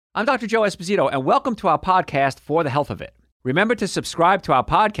I'm Dr. Joe Esposito, and welcome to our podcast, For the Health of It. Remember to subscribe to our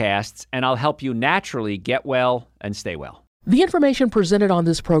podcasts, and I'll help you naturally get well and stay well. The information presented on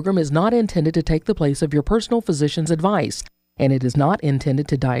this program is not intended to take the place of your personal physician's advice, and it is not intended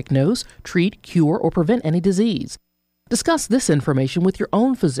to diagnose, treat, cure, or prevent any disease. Discuss this information with your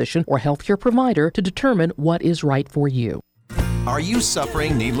own physician or healthcare provider to determine what is right for you. Are you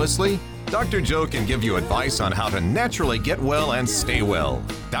suffering needlessly? Dr. Joe can give you advice on how to naturally get well and stay well.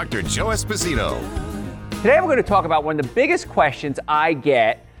 Dr. Joe Esposito. Today we're going to talk about one of the biggest questions I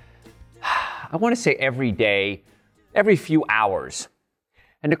get, I want to say every day, every few hours.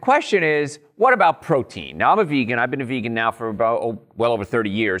 And the question is, what about protein? Now, I'm a vegan. I've been a vegan now for about, well over 30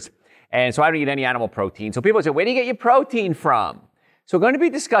 years. And so I don't eat any animal protein. So people say, where do you get your protein from? So we're going to be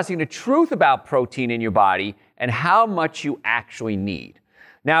discussing the truth about protein in your body and how much you actually need.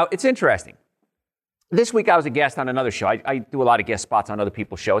 Now, it's interesting. This week I was a guest on another show. I do a lot of guest spots on other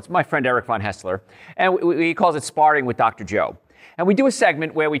people's shows. It's my friend Eric Von Hessler, and he calls it Sparring with Dr. Joe. And we do a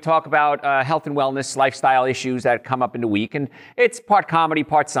segment where we talk about health and wellness, lifestyle issues that come up in the week. And it's part comedy,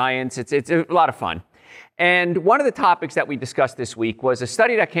 part science. It's a lot of fun. And one of the topics that we discussed this week was a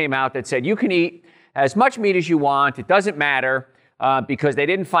study that came out that said you can eat as much meat as you want. It doesn't matter because they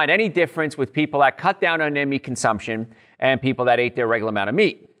didn't find any difference with people that cut down on their meat consumption and people that ate their regular amount of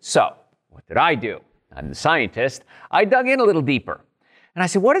meat. So what did I do? I'm the scientist. I dug in a little deeper. And I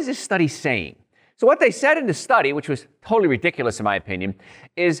said, what is this study saying? So what they said in the study, which was totally ridiculous in my opinion,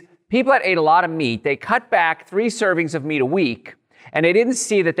 is people that ate a lot of meat, they cut back 3 servings of meat a week, and they didn't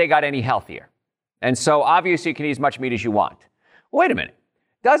see that they got any healthier. And so obviously you can eat as much meat as you want. Wait a minute.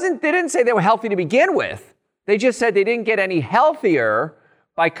 They didn't say they were healthy to begin with. They just said they didn't get any healthier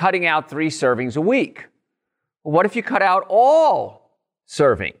by cutting out 3 servings a week. Well, what if you cut out all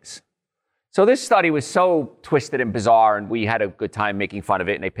servings? So this study was so twisted and bizarre, and we had a good time making fun of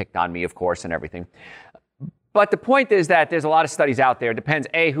it, and they picked on me, of course, and everything. But the point is that there's a lot of studies out there. It depends,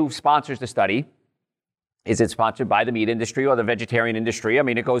 A, who sponsors the study. Is it sponsored by the meat industry or the vegetarian industry? I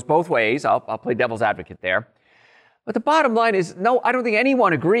mean, it goes both ways. I'll play devil's advocate there. But the bottom line is, no, I don't think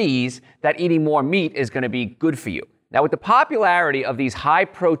anyone agrees that eating more meat is going to be good for you. Now, with the popularity of these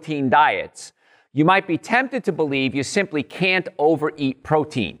high-protein diets, you might be tempted to believe you simply can't overeat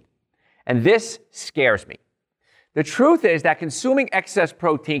protein. And this scares me. The truth is that consuming excess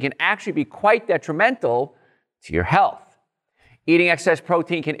protein can actually be quite detrimental to your health. Eating excess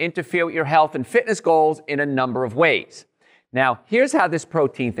protein can interfere with your health and fitness goals in a number of ways. Now, here's how this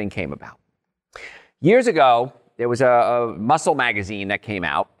protein thing came about. Years ago, there was a muscle magazine that came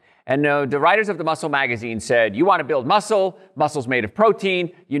out, and the writers of the muscle magazine said, you want to build muscle's made of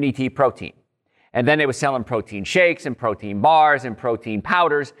protein, you need to eat protein. And then they were selling protein shakes and protein bars and protein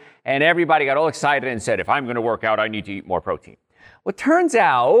powders, and everybody got all excited and said, if I'm going to work out, I need to eat more protein. Well, it turns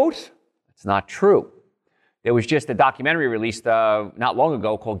out it's not true. There was just a documentary released not long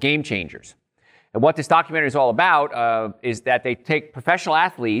ago called Game Changers. And what this documentary is all about is that they take professional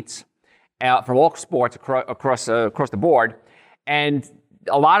athletes from all sports across the board, and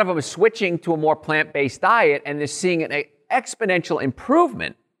a lot of them are switching to a more plant-based diet, and they're seeing an exponential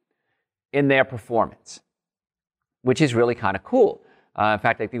improvement in their performance, which is really kind of cool. In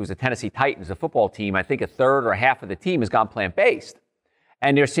fact, I think it was the Tennessee Titans, a football team. I think a third or half of the team has gone plant-based.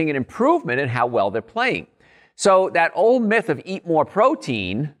 And they're seeing an improvement in how well they're playing. So that old myth of eat more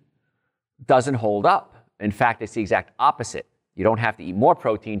protein doesn't hold up. In fact, it's the exact opposite. You don't have to eat more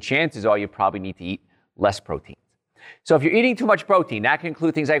protein. Chances are you probably need to eat less protein. So if you're eating too much protein, that can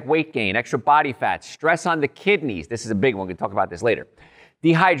include things like weight gain, extra body fat, stress on the kidneys. This is a big one. We're going to talk about this later.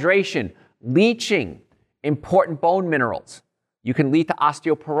 Dehydration, leaching important bone minerals. You can lead to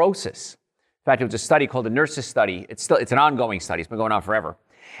osteoporosis. In fact, there was a study called the NURSES study. It's an ongoing study. It's been going on forever.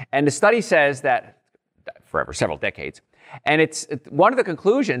 And the study says that, forever, several decades, and it's one of the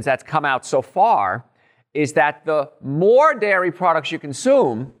conclusions that's come out so far is that the more dairy products you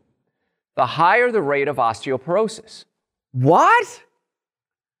consume, the higher the rate of osteoporosis. What?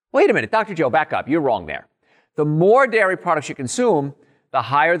 Wait a minute, Dr. Joe, back up. You're wrong there. The more dairy products you consume, the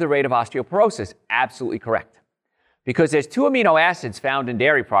higher the rate of osteoporosis. Absolutely correct. Because there's 2 amino acids found in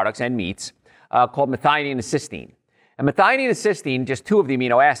dairy products and meats called methionine and cysteine. And methionine and cysteine, just 2 of the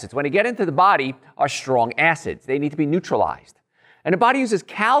amino acids, when they get into the body, are strong acids. They need to be neutralized. And the body uses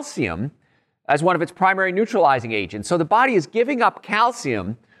calcium as one of its primary neutralizing agents. So the body is giving up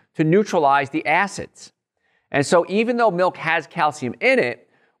calcium to neutralize the acids. And so even though milk has calcium in it,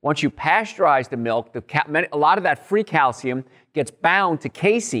 once you pasteurize the milk, a lot of that free calcium gets bound to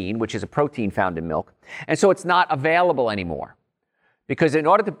casein, which is a protein found in milk, and so it's not available anymore. Because in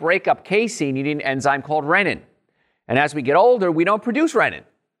order to break up casein, you need an enzyme called renin. And as we get older, we don't produce renin.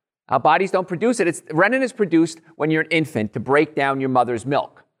 Our bodies don't produce it. Renin is produced when you're an infant to break down your mother's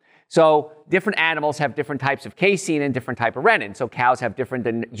milk. So different animals have different types of casein and different type of renin. So cows have different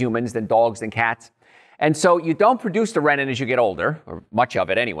than humans, than dogs, than cats. And so you don't produce the renin as you get older, or much of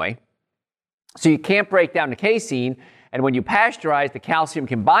it anyway. So you can't break down the casein. And when you pasteurize, the calcium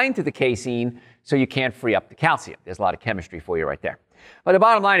can bind to the casein, so you can't free up the calcium. There's a lot of chemistry for you right there. But the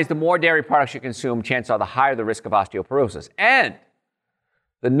bottom line is the more dairy products you consume, chances are the higher the risk of osteoporosis. And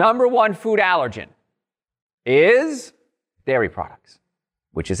the number one food allergen is dairy products,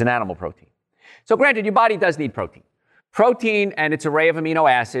 which is an animal protein. So granted, your body does need protein. Protein and its array of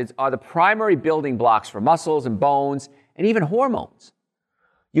amino acids are the primary building blocks for muscles and bones and even hormones.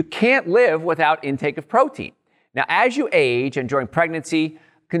 You can't live without intake of protein. Now, as you age and during pregnancy,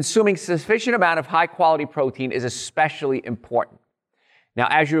 consuming sufficient amount of high-quality protein is especially important. Now,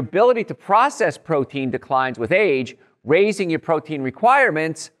 as your ability to process protein declines with age, raising your protein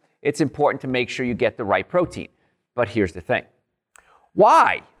requirements, it's important to make sure you get the right protein. But here's the thing.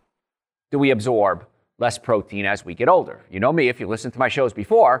 Why do we absorb less protein as we get older? You know me, if you listened to my shows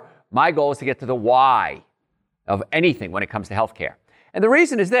before, my goal is to get to the why of anything when it comes to healthcare. And the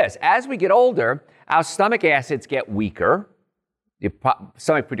reason is this. As we get older, our stomach acids get weaker. The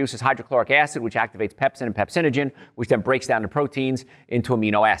stomach produces hydrochloric acid, which activates pepsin and pepsinogen, which then breaks down the proteins into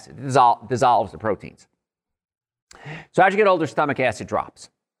amino acids. It dissolves the proteins. So as you get older, stomach acid drops.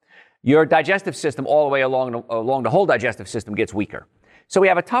 Your digestive system, all the way along the whole digestive system, gets weaker. So we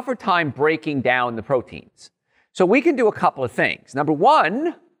have a tougher time breaking down the proteins. So we can do a couple of things. Number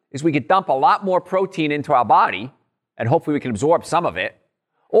one is we could dump a lot more protein into our body, and hopefully we can absorb some of it.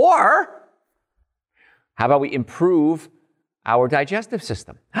 Or how about we improve our digestive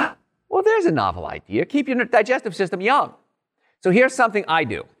system? Well, there's a novel idea. Keep your digestive system young. So here's something I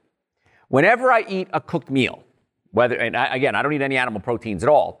do. Whenever I eat a cooked meal, I don't eat any animal proteins at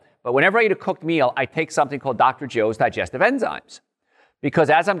all, but whenever I eat a cooked meal, I take something called Dr. Joe's digestive enzymes. Because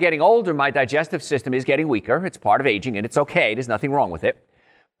as I'm getting older, my digestive system is getting weaker. It's part of aging, and it's okay. There's nothing wrong with it.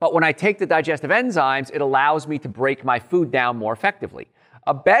 But when I take the digestive enzymes, it allows me to break my food down more effectively.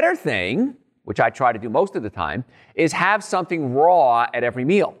 A better thing, which I try to do most of the time, is have something raw at every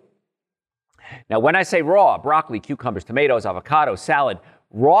meal. Now, when I say raw, broccoli, cucumbers, tomatoes, avocado, salad,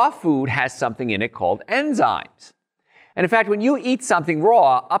 raw food has something in it called enzymes. And in fact, when you eat something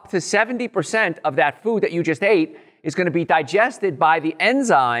raw, up to 70% of that food that you just ate is going to be digested by the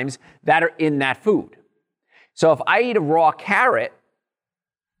enzymes that are in that food. So if I eat a raw carrot,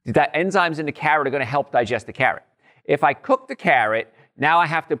 the enzymes in the carrot are going to help digest the carrot. If I cook the carrot, now I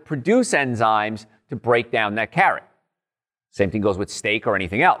have to produce enzymes to break down that carrot. Same thing goes with steak or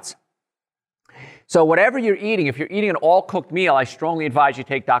anything else. So whatever you're eating, if you're eating an all-cooked meal, I strongly advise you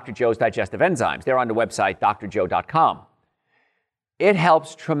take Dr. Joe's digestive enzymes. They're on the website, drjoe.com. It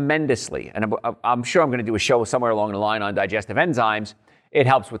helps tremendously. And I'm sure I'm going to do a show somewhere along the line on digestive enzymes. It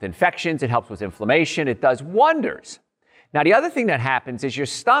helps with infections. It helps with inflammation. It does wonders. Now, the other thing that happens is your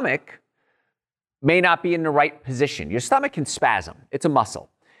stomach may not be in the right position. Your stomach can spasm. It's a muscle.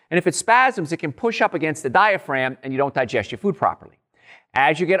 And if it spasms, it can push up against the diaphragm and you don't digest your food properly.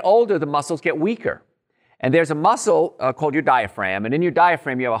 As you get older, the muscles get weaker. And there's a muscle called your diaphragm. And in your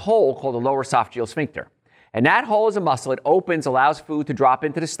diaphragm, you have a hole called the lower esophageal sphincter. And that hole is a muscle. It opens, allows food to drop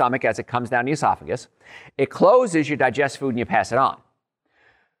into the stomach as it comes down the esophagus. It closes, you digest food, and you pass it on.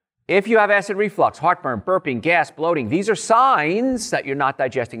 If you have acid reflux, heartburn, burping, gas, bloating, these are signs that you're not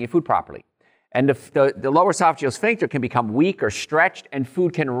digesting your food properly. And the lower esophageal sphincter can become weak or stretched, and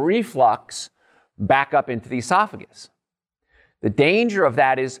food can reflux back up into the esophagus. The danger of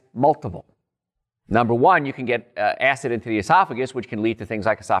that is multiple. Number one, you can get acid into the esophagus, which can lead to things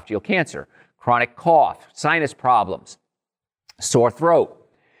like esophageal cancer, chronic cough, sinus problems, sore throat.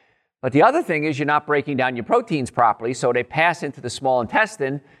 But the other thing is you're not breaking down your proteins properly, so they pass into the small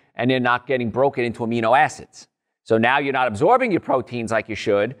intestine, and they're not getting broken into amino acids. So now you're not absorbing your proteins like you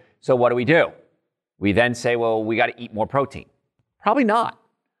should, so what do? We then say, well, we got to eat more protein. Probably not.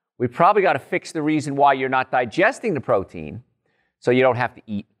 We probably got to fix the reason why you're not digesting the protein so you don't have to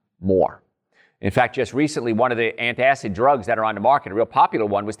eat more. In fact, just recently, one of the antacid drugs that are on the market, a real popular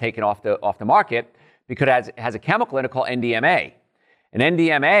one, was taken off the market because it has a chemical in it called NDMA. And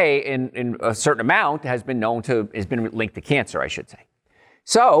NDMA, in a certain amount, has been linked to cancer, I should say.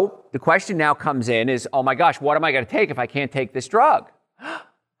 So the question now comes in is, oh my gosh, what am I going to take if I can't take this drug?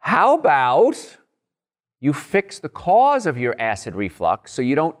 How about you fix the cause of your acid reflux so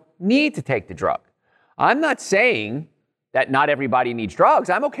you don't need to take the drug? I'm not saying that not everybody needs drugs.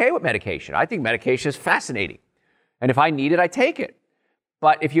 I'm okay with medication. I think medication is fascinating. And if I need it, I take it.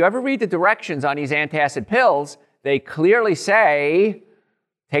 But if you ever read the directions on these antacid pills, they clearly say,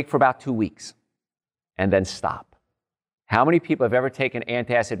 take for about 2 weeks, and then stop. How many people have ever taken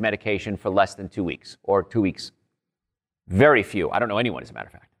antacid medication for less than 2 weeks or 2 weeks? Very few. I don't know anyone, as a matter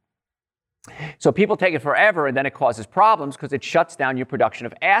of fact. So people take it forever, and then it causes problems because it shuts down your production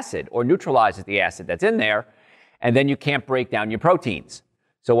of acid or neutralizes the acid that's in there, and then you can't break down your proteins.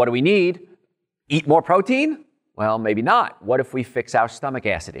 So what do we need? Eat more protein? Well, maybe not. What if we fix our stomach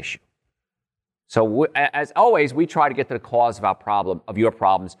acid issue? So as always, we try to get to the cause of your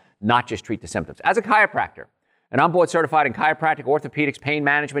problems, not just treat the symptoms. As a chiropractor, and I'm board certified in chiropractic, orthopedics, pain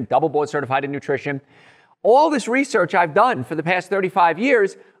management, double board certified in nutrition, all this research I've done for the past 35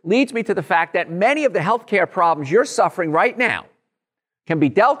 years leads me to the fact that many of the healthcare problems you're suffering right now can be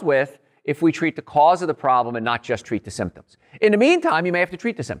dealt with if we treat the cause of the problem and not just treat the symptoms. In the meantime, you may have to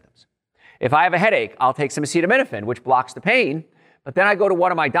treat the symptoms. If I have a headache, I'll take some acetaminophen, which blocks the pain, but then I go to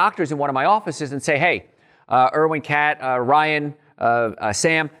one of my doctors in one of my offices and say, hey, Erwin, Kat, Ryan,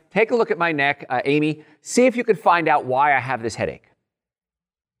 Sam, take a look at my neck, Amy, see if you could find out why I have this headache.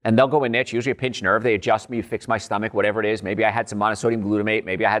 And they'll go in there, it's usually a pinched nerve, they adjust me, fix my stomach, whatever it is, maybe I had some monosodium glutamate,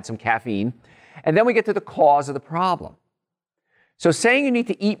 maybe I had some caffeine, and then we get to the cause of the problem. So saying you need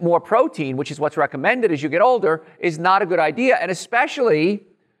to eat more protein, which is what's recommended as you get older, is not a good idea, and especially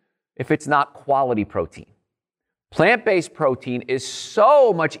if it's not quality protein. Plant-based protein is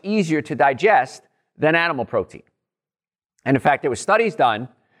so much easier to digest than animal protein. And in fact, there were studies done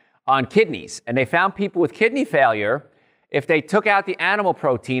on kidneys, and they found people with kidney failure, if they took out the animal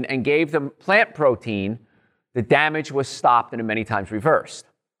protein and gave them plant protein, the damage was stopped and many times reversed.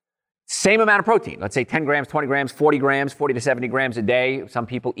 Same amount of protein, let's say 10 grams, 20 grams, 40 grams, 40 to 70 grams a day, some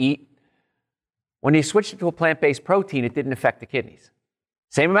people eat. When they switched it to a plant-based protein, it didn't affect the kidneys.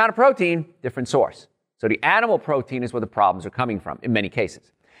 Same amount of protein, different source. So the animal protein is where the problems are coming from in many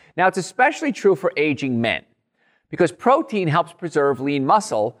cases. Now, it's especially true for aging men because protein helps preserve lean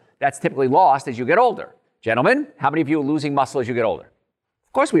muscle that's typically lost as you get older. Gentlemen, how many of you are losing muscle as you get older?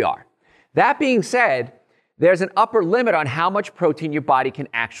 Of course we are. That being said, there's an upper limit on how much protein your body can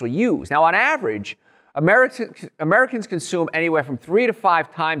actually use. Now, on average, Americans consume anywhere from 3 to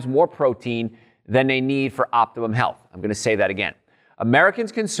 5 times more protein than they need for optimum health. I'm going to say that again.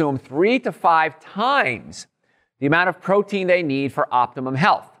 Americans consume 3 to 5 times the amount of protein they need for optimum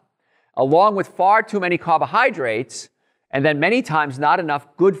health, along with far too many carbohydrates, and then many times not enough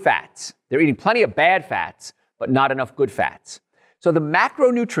good fats. They're eating plenty of bad fats, but not enough good fats. So the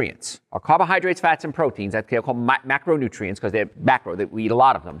macronutrients are carbohydrates, fats, and proteins. They're called macronutrients because they're macro, that we eat a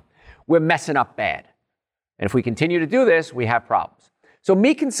lot of them. We're messing up bad. And if we continue to do this, we have problems. So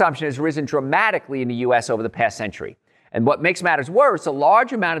meat consumption has risen dramatically in the U.S. over the past century. And what makes matters worse, a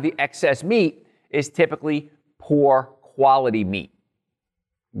large amount of the excess meat is typically poor quality meat.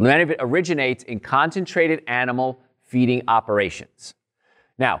 Many of it originates in concentrated animal feeding operations.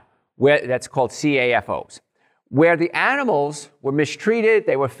 Now, that's called CAFOs. Where the animals were mistreated,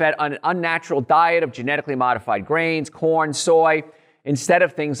 they were fed on an unnatural diet of genetically modified grains, corn, soy, instead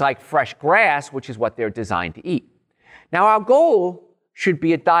of things like fresh grass, which is what they're designed to eat. Now, our goal should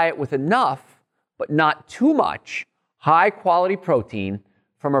be a diet with enough, but not too much, high-quality protein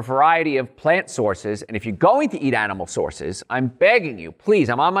from a variety of plant sources. And if you're going to eat animal sources, I'm begging you, please,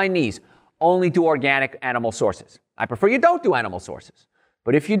 I'm on my knees, only do organic animal sources. I prefer you don't do animal sources.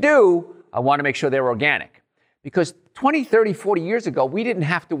 But if you do, I want to make sure they're organic. Because 20, 30, 40 years ago, we didn't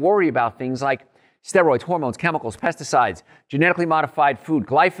have to worry about things like steroids, hormones, chemicals, pesticides, genetically modified food,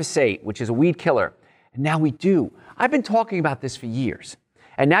 glyphosate, which is a weed killer. And now we do. I've been talking about this for years.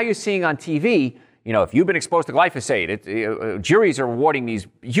 And now you're seeing on TV, if you've been exposed to glyphosate, juries are awarding these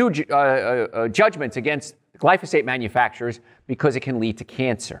huge judgments against glyphosate manufacturers because it can lead to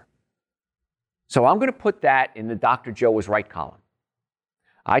cancer. So I'm going to put that in the Dr. Joe was right column.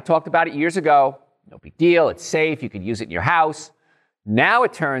 I talked about it years ago. No big deal. It's safe. You can use it in your house. Now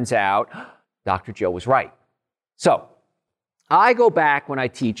it turns out Dr. Joe was right. So I go back when I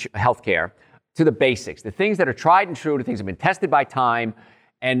teach healthcare to the basics, the things that are tried and true, the things that have been tested by time.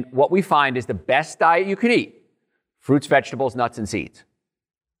 And what we find is the best diet you can eat: fruits, vegetables, nuts, and seeds.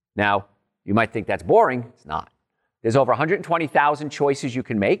 Now, you might think that's boring. It's not. There's over 120,000 choices you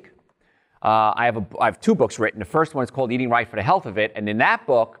can make. I have 2 books written. The first one is called Eating Right for the Health of It. And in that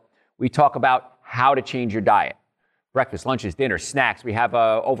book, we talk about how to change your diet. Breakfast, lunches, dinners, snacks. We have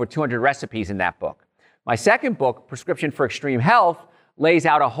over 200 recipes in that book. My second book, Prescription for Extreme Health, lays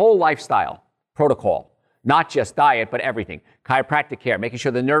out a whole lifestyle protocol. Not just diet, but everything. Chiropractic care, making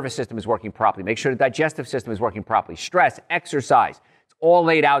sure the nervous system is working properly, make sure the digestive system is working properly, stress, exercise. It's all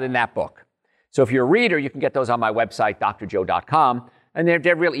laid out in that book. So if you're a reader, you can get those on my website, drjoe.com, and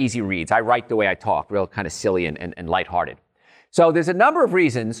they're real easy reads. I write the way I talk, real kind of silly and lighthearted. So there's a number of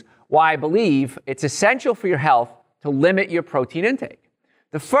reasons why I believe it's essential for your health to limit your protein intake.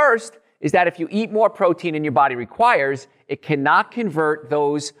 The first is that if you eat more protein than your body requires, it cannot convert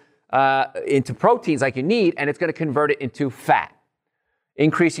those into proteins like you need, and it's going to convert it into fat,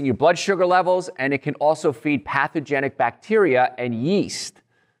 increasing your blood sugar levels, and it can also feed pathogenic bacteria and yeast,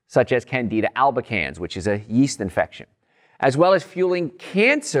 such as Candida albicans, which is a yeast infection, as well as fueling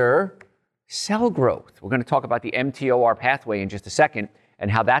cancer cell growth. We're going to talk about the mTOR pathway in just a second and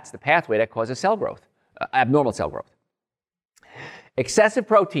how that's the pathway that causes cell growth, abnormal cell growth. Excessive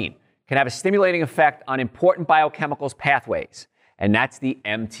protein can have a stimulating effect on important biochemicals pathways, and that's the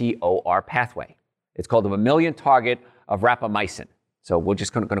mTOR pathway. It's called the mammalian target of rapamycin. So we're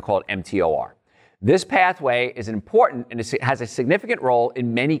just going to call it mTOR. This pathway is important and it has a significant role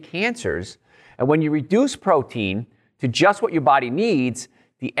in many cancers. And when you reduce protein to just what your body needs,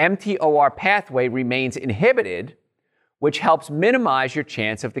 the mTOR pathway remains inhibited, which helps minimize your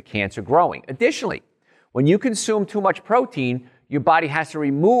chance of the cancer growing. Additionally, when you consume too much protein, your body has to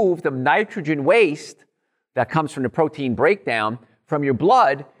remove the nitrogen waste that comes from the protein breakdown from your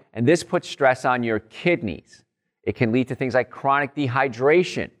blood, and this puts stress on your kidneys. It can lead to things like chronic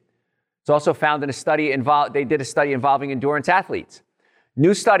dehydration. It's also found in a study they did a study involving endurance athletes.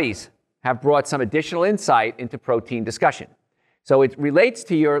 New studies have brought some additional insight into protein discussion. So it relates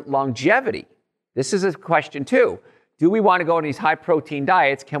to your longevity. This is a question too. Do we want to go on these high protein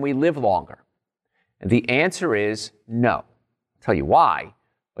diets? Can we live longer? And the answer is no. I'll tell you why,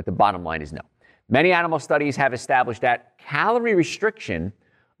 but the bottom line is no. Many animal studies have established that calorie restriction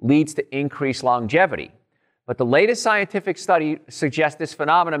leads to increased longevity. But the latest scientific study suggests this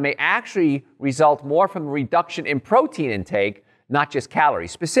phenomenon may actually result more from a reduction in protein intake, not just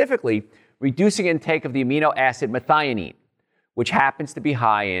calories. Specifically, reducing intake of the amino acid methionine, which happens to be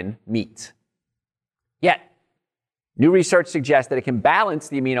high in meat. Yet, new research suggests that it can balance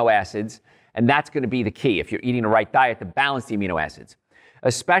the amino acids, and that's going to be the key if you're eating the right diet to balance the amino acids,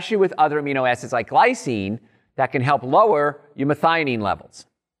 especially with other amino acids like glycine that can help lower your methionine levels.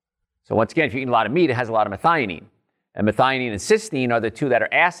 So once again, if you eat a lot of meat, it has a lot of methionine. And methionine and cysteine are the two that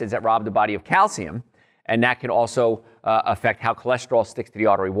are acids that rob the body of calcium, and that can also affect how cholesterol sticks to the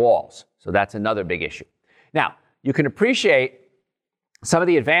artery walls. So that's another big issue. Now, you can appreciate some of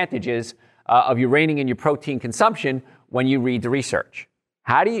the advantages of you reining in your protein consumption when you read the research.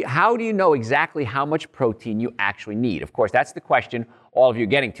 How do you know exactly how much protein you actually need? Of course, that's the question all of you are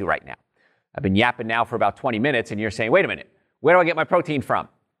getting to right now. I've been yapping now for about 20 minutes, and you're saying, wait a minute, where do I get my protein from?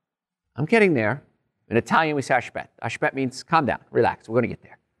 I'm getting there. In Italian, we say aspetta. Aspetta means calm down, relax. We're going to get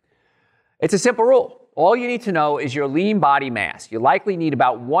there. It's a simple rule. All you need to know is your lean body mass. You likely need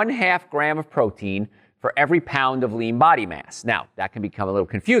about 1/2 gram of protein for every pound of lean body mass. Now, that can become a little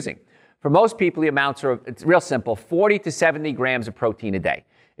confusing. For most people, the amounts are, it's real simple, 40 to 70 grams of protein a day.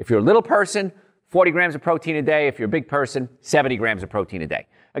 If you're a little person, 40 grams of protein a day. If you're a big person, 70 grams of protein a day.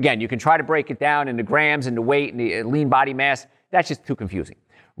 Again, you can try to break it down into grams, into weight, and the lean body mass. That's just too confusing.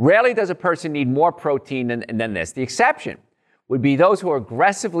 Rarely does a person need more protein than this. The exception would be those who are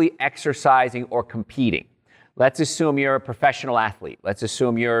aggressively exercising or competing. Let's assume you're a professional athlete. Let's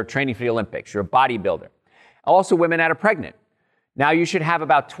assume you're training for the Olympics. You're a bodybuilder. Also, women that are pregnant. Now, you should have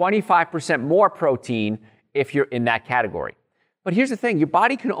about 25% more protein if you're in that category. But here's the thing. Your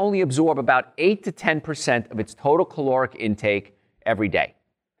body can only absorb about 8 to 10% of its total caloric intake every day.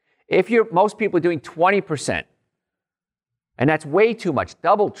 Most people are doing 20%, and that's way too much,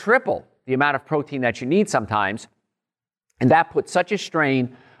 double, triple the amount of protein that you need sometimes, and that puts such a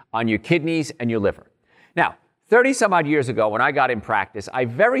strain on your kidneys and your liver. Now, 30 some odd years ago when I got in practice, I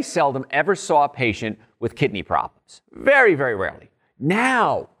very seldom ever saw a patient with kidney problems. Very, very rarely.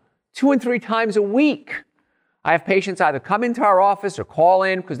 Now, 2 and 3 times a week, I have patients either come into our office or call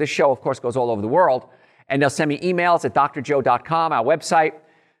in, because this show, of course, goes all over the world, and they'll send me emails at drjoe.com, our website.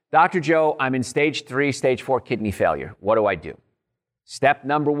 Dr. Joe, I'm in stage 3, stage 4 kidney failure. What do I do? Step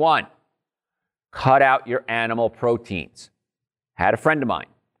number 1, cut out your animal proteins. Had a friend of mine,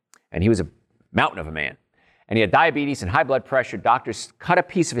 and he was a mountain of a man, and he had diabetes and high blood pressure. Doctors cut a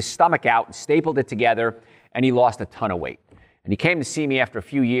piece of his stomach out and stapled it together, and he lost a ton of weight. And he came to see me after a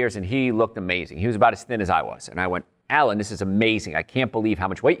few years, and he looked amazing. He was about as thin as I was. And I went, Alan, this is amazing. I can't believe how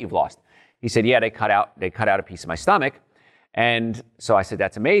much weight you've lost. He said, yeah, they cut out a piece of my stomach. And so I said,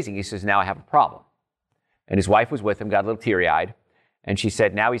 that's amazing. He says, now I have a problem. And his wife was with him, got a little teary-eyed. And she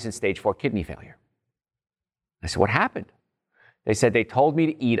said, now he's in stage 4 kidney failure. I said, what happened? They said, they told me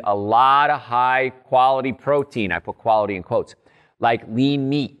to eat a lot of high-quality protein. I put quality in quotes, like lean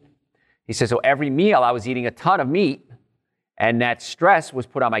meat. He says, so every meal I was eating a ton of meat, and that stress was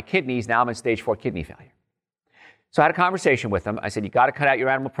put on my kidneys. Now I'm in stage 4 kidney failure. So I had a conversation with him. I said, you got to cut out your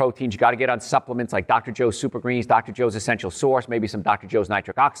animal proteins. You got to get on supplements like Dr. Joe's Super Greens, Dr. Joe's Essential Source, maybe some Dr. Joe's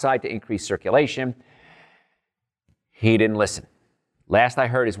Nitric Oxide to increase circulation. He didn't listen. Last I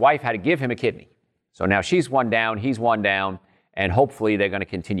heard, his wife had to give him a kidney. So now she's one down, he's one down, and hopefully they're going to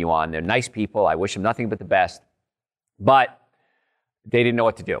continue on. They're nice people. I wish them nothing but the best. But they didn't know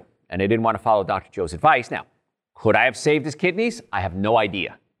what to do, and they didn't want to follow Dr. Joe's advice. Now, could I have saved his kidneys? I have no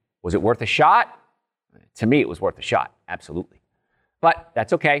idea. Was it worth a shot? To me, it was worth a shot, absolutely. But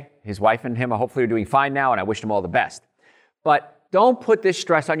that's okay. His wife and him are hopefully doing fine now, and I wish them all the best. But don't put this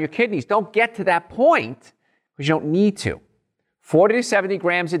stress on your kidneys. Don't get to that point because you don't need to. 40 to 70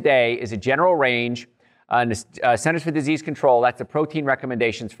 grams a day is a general range. The Centers for Disease Control, that's the protein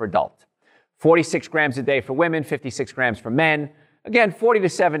recommendations for adults. 46 grams a day for women, 56 grams for men. Again, 40 to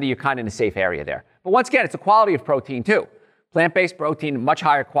 70, you're kind of in a safe area there. But once again, it's the quality of protein too. Plant-based protein, much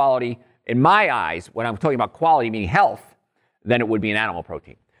higher quality, in my eyes, when I'm talking about quality, meaning health, than it would be in animal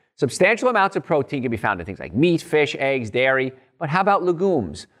protein. Substantial amounts of protein can be found in things like meat, fish, eggs, dairy. But how about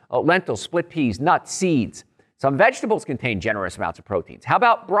legumes, lentils, split peas, nuts, seeds? Some vegetables contain generous amounts of proteins. How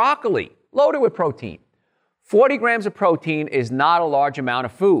about broccoli, loaded with protein? 40 grams of protein is not a large amount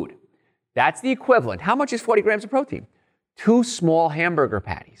of food. That's the equivalent. How much is 40 grams of protein? 2 small hamburger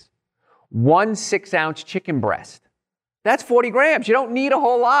patties, 1 6-ounce chicken breast. That's 40 grams. You don't need a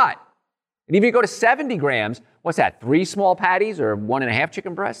whole lot. And if you go to 70 grams, what's that, 3 small patties or 1.5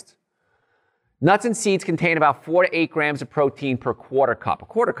 chicken breasts? Nuts and seeds contain about 4 to 8 grams of protein per quarter cup. A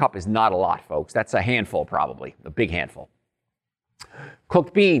quarter cup is not a lot, folks. That's a handful probably, a big handful.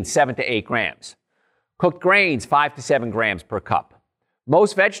 Cooked beans, 7 to 8 grams. Cooked grains, 5 to 7 grams per cup.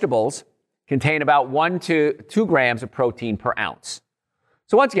 Most vegetables contain about 1 to 2 grams of protein per ounce.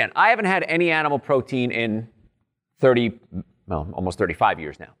 So once again, I haven't had any animal protein in almost 35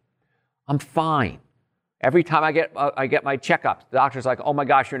 years now. I'm fine. Every time I get my checkups, the doctor's like, oh my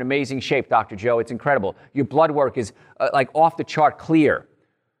gosh, you're in amazing shape, Dr. Joe. It's incredible. Your blood work is like off the chart clear.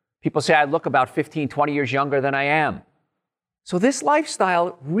 People say I look about 15, 20 years younger than I am. So this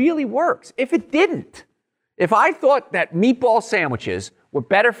lifestyle really works. If it didn't, if I thought that meatball sandwiches were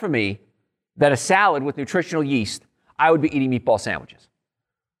better for me than a salad with nutritional yeast, I would be eating meatball sandwiches.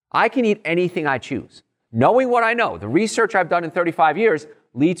 I can eat anything I choose. Knowing what I know, the research I've done in 35 years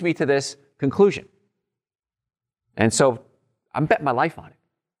leads me to this conclusion. And so I'm betting my life on it.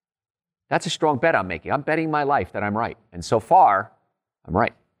 That's a strong bet I'm making. I'm betting my life that I'm right. And so far, I'm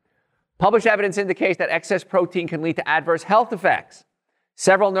right. Published evidence indicates that excess protein can lead to adverse health effects.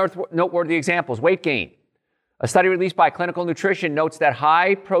 Several noteworthy examples: weight gain. A study released by Clinical Nutrition notes that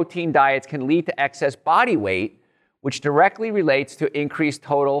high protein diets can lead to excess body weight, which directly relates to increased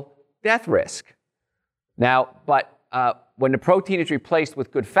total death risk. Now, but when the protein is replaced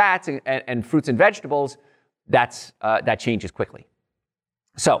with good fats and fruits and vegetables, that changes quickly.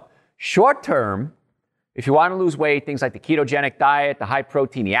 So short term, if you want to lose weight, things like the ketogenic diet, the high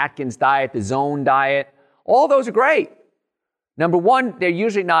protein, the Atkins diet, the Zone diet, all those are great. Number one, they're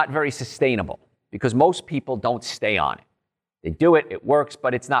usually not very sustainable because most people don't stay on it. They do it, it works,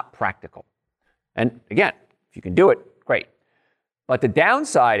 but it's not practical. And again, if you can do it, great. But the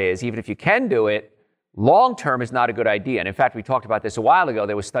downside is, even if you can do it, long-term is not a good idea. And in fact, we talked about this a while ago.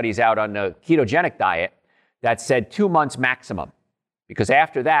 There were studies out on the ketogenic diet that said 2 months maximum, because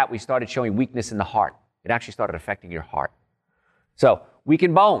after that, we started showing weakness in the heart. It actually started affecting your heart. So,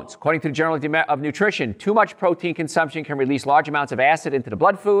 weakened bones. According to the Journal of Nutrition, too much protein consumption can release large amounts of acid into the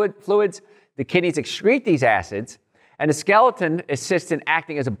blood fluids. The kidneys excrete these acids, and the skeleton assists in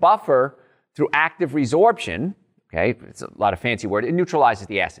acting as a buffer through active resorption. Okay, it's a lot of fancy word. It neutralizes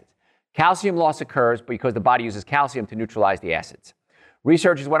the acids. Calcium loss occurs because the body uses calcium to neutralize the acids.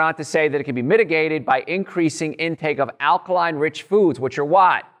 Researchers went on to say that it can be mitigated by increasing intake of alkaline-rich foods, which are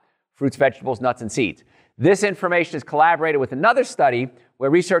what? Fruits, vegetables, nuts, and seeds. This information is collaborated with another study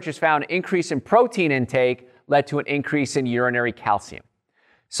where researchers found an increase in protein intake led to an increase in urinary calcium.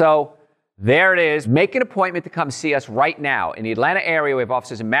 So there it is. Make an appointment to come see us right now. In the Atlanta area, we have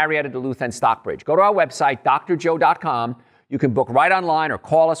offices in Marietta, Duluth, and Stockbridge. Go to our website, drjoe.com. You can book right online or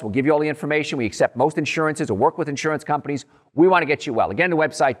call us. We'll give you all the information. We accept most insurances or work with insurance companies. We want to get you well. Again, the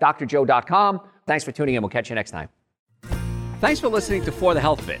website, drjoe.com. Thanks for tuning in. We'll catch you next time. Thanks for listening to For the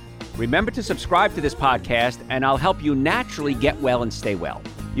Health Bit. Remember to subscribe to this podcast, and I'll help you naturally get well and stay well.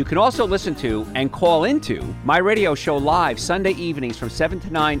 You can also listen to and call into my radio show live Sunday evenings from 7 to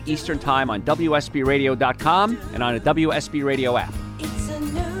 9 Eastern Time on WSBRadio.com and on the WSB Radio app.